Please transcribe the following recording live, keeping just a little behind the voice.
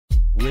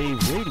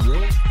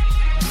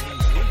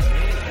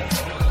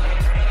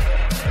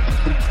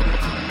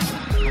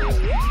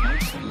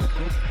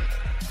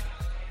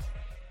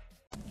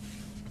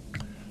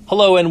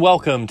Hello and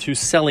welcome to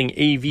Selling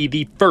AV,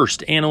 the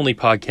first and only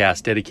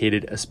podcast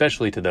dedicated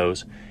especially to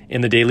those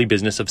in the daily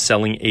business of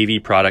selling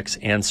AV products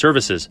and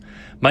services.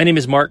 My name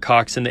is Mark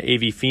Coxon, the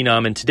AV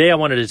Phenom, and today I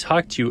wanted to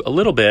talk to you a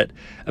little bit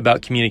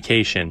about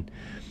communication.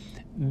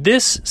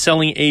 This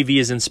Selling AV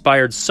is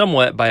inspired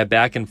somewhat by a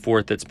back and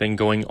forth that's been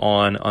going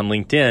on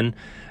LinkedIn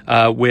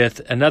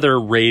with another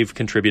rave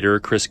contributor,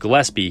 Chris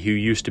Gillespie, who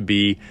used to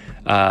be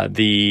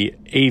the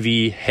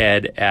AV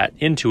head at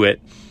Intuit,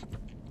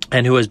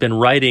 and who has been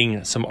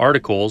writing some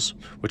articles,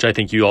 which I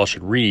think you all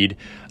should read,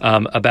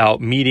 about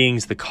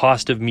meetings, the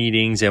cost of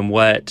meetings, and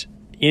what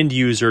end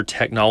user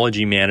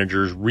technology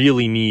managers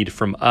really need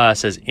from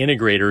us as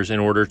integrators in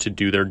order to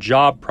do their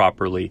job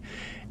properly.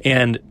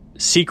 And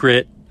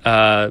secret,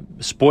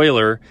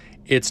 spoiler,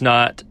 it's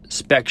not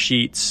spec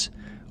sheets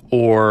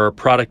or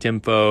product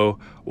info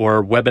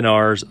or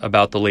webinars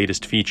about the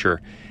latest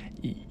feature.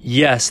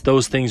 Yes,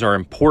 those things are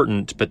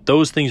important, but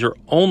those things are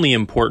only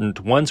important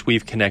once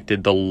we've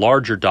connected the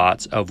larger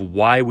dots of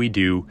why we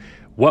do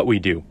what we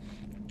do.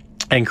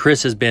 And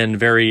Chris has been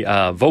very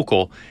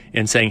vocal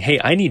in saying, hey,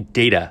 I need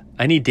data.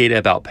 I need data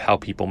about how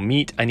people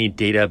meet. I need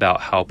data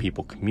about how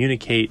people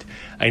communicate.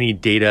 I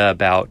need data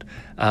about,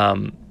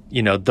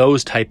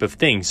 those type of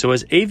things. So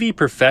as AV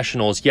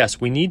professionals, yes,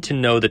 we need to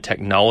know the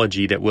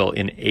technology that will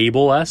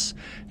enable us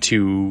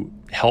to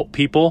help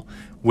people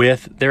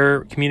with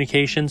their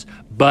communications.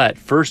 But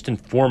first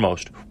and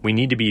foremost, we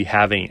need to be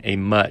having a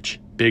much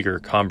bigger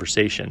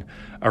conversation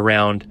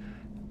around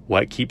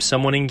what keeps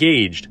someone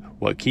engaged,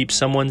 what keeps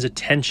someone's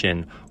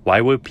attention,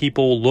 why would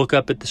people look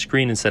up at the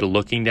screen instead of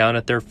looking down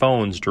at their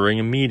phones during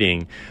a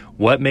meeting,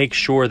 what makes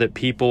sure that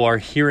people are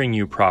hearing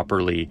you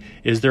properly,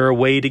 is there a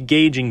way to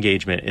gauge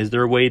engagement, is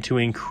there a way to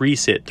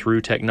increase it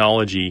through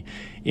technology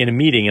in a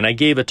meeting. And I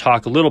gave a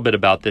talk a little bit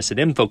about this at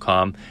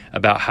Infocom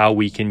about how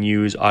we can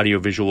use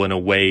audiovisual in a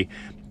way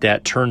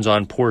that turns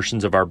on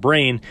portions of our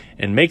brain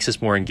and makes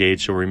us more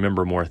engaged so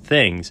remember more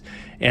things.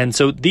 And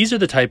so these are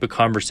the type of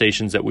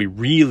conversations that we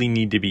really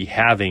need to be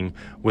having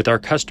with our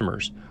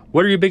customers.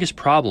 What are your biggest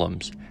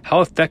problems? How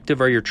effective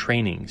are your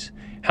trainings?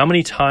 How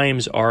many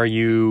times are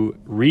you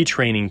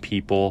retraining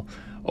people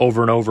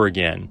over and over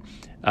again?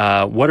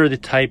 What are the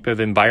type of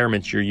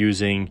environments you're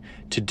using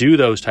to do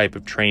those type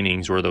of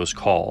trainings or those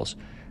calls?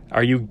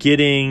 Are you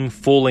getting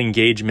full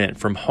engagement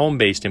from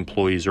home-based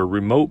employees or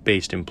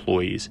remote-based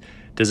employees?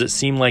 Does it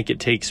seem like it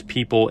takes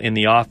people in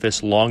the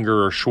office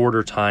longer or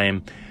shorter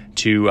time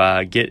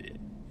to get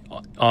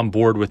on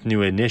board with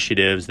new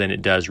initiatives than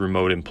it does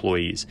remote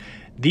employees?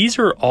 These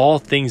are all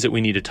things that we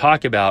need to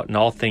talk about, and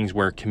all things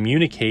where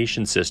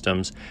communication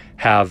systems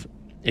have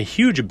a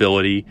huge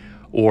ability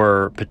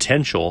or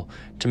potential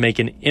to make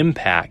an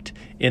impact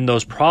in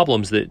those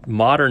problems that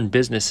modern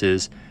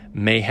businesses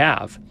may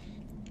have.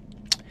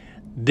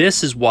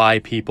 This is why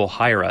people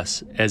hire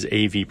us as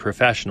AV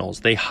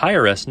professionals. They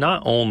hire us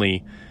not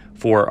only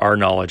for our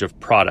knowledge of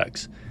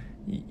products.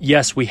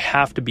 Yes, we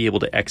have to be able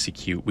to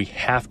execute. We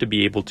have to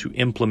be able to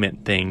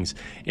implement things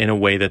in a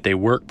way that they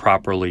work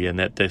properly and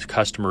that the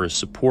customer is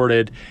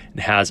supported and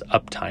has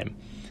uptime.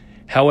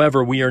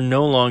 However, we are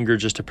no longer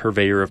just a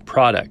purveyor of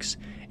products.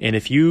 And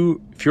if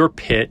your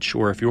pitch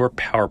or if your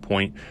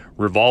PowerPoint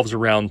revolves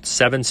around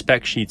 7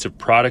 spec sheets of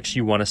products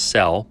you want to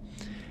sell,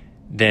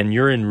 then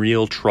you're in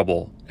real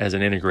trouble as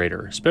an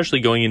integrator, especially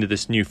going into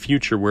this new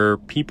future where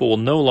people will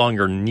no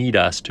longer need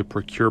us to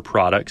procure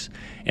products.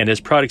 And as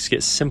products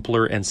get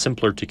simpler and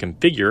simpler to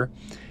configure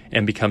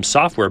and become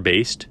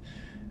software-based,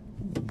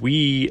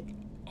 we,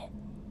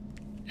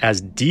 as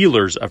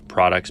dealers of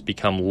products,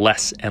 become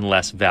less and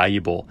less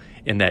valuable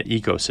in that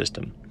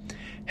ecosystem.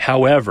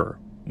 However,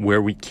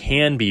 where we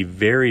can be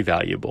very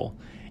valuable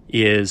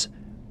is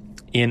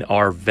in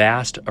our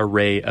vast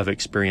array of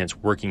experience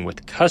working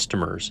with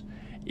customers,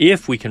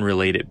 if we can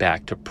relate it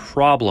back to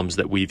problems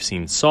that we've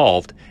seen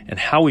solved and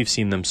how we've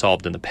seen them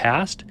solved in the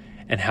past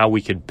and how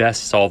we could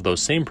best solve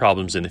those same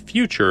problems in the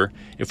future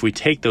if we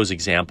take those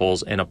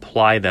examples and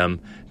apply them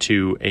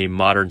to a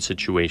modern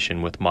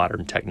situation with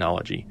modern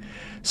technology.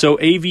 So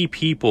AV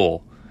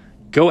people,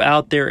 go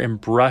out there and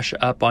brush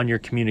up on your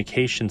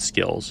communication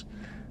skills.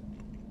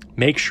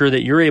 Make sure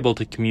that you're able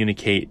to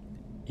communicate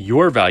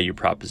your value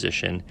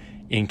proposition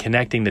in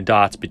connecting the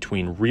dots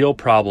between real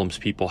problems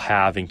people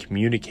have in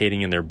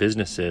communicating in their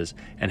businesses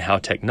and how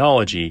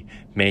technology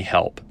may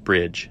help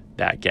bridge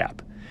that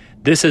gap.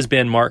 This has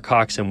been Mark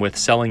Coxon with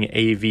Selling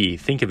AV.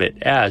 Think of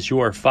it as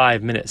your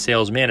 5-minute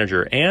sales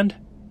manager, and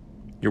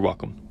you're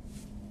welcome.